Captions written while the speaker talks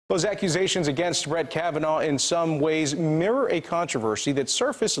Those accusations against Brett Kavanaugh in some ways mirror a controversy that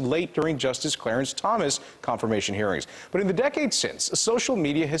surfaced late during Justice Clarence Thomas' confirmation hearings. But in the decades since, social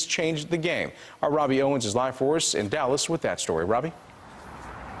media has changed the game. Our Robbie Owens is live for us in Dallas with that story. Robbie?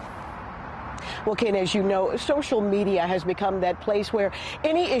 Well, Ken, as you know, social media has become that place where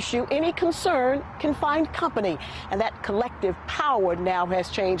any issue, any concern can find company. And that collective power now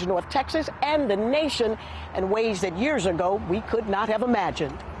has changed North Texas and the nation in ways that years ago we could not have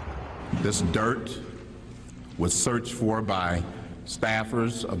imagined. This dirt was searched for by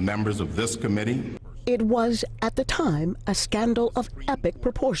staffers of members of this committee. It was, at the time, a scandal of epic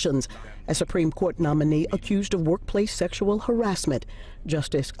proportions. A Supreme Court nominee accused of workplace sexual harassment.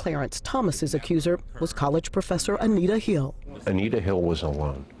 Justice Clarence Thomas's accuser was college professor Anita Hill. Anita Hill was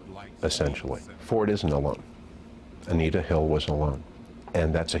alone, essentially. Ford isn't alone. Anita Hill was alone,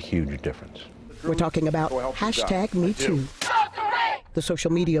 and that's a huge difference. We're talking about #MeToo, the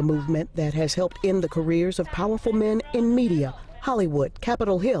social media movement that has helped end the careers of powerful men in media, Hollywood,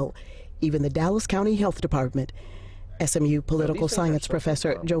 Capitol Hill, even the Dallas County Health Department. SMU political science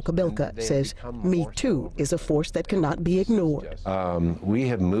professor Joe Kabilka says Me Too is a force that cannot be ignored. We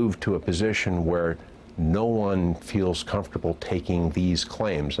have moved to a position where no one feels comfortable taking these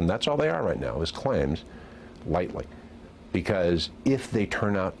claims, and that's all they are right now, is claims, lightly. Because if they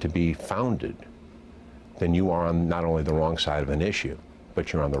turn out to be founded, then you are on not only the wrong side of an issue,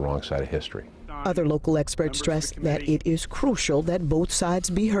 but you're on the wrong side of history. Other local experts stress that it is crucial that both sides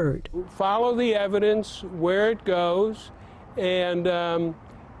be heard. Follow the evidence where it goes, and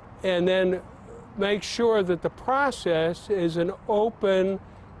then make sure that the process is an open,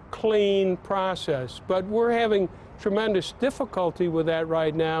 clean process. But we're having tremendous difficulty with that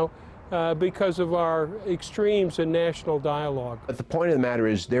right now because of our extremes in national dialogue. But the point of the matter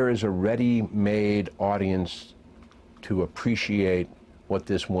is there is a ready-made audience to appreciate what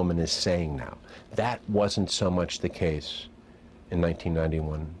this woman is saying now. That wasn't so much the case in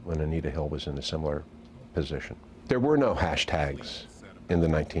 1991 when Anita Hill was in a similar position. There were no hashtags in the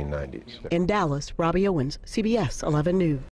 1990s. In Dallas, Robbie Owens, CBS 11 News.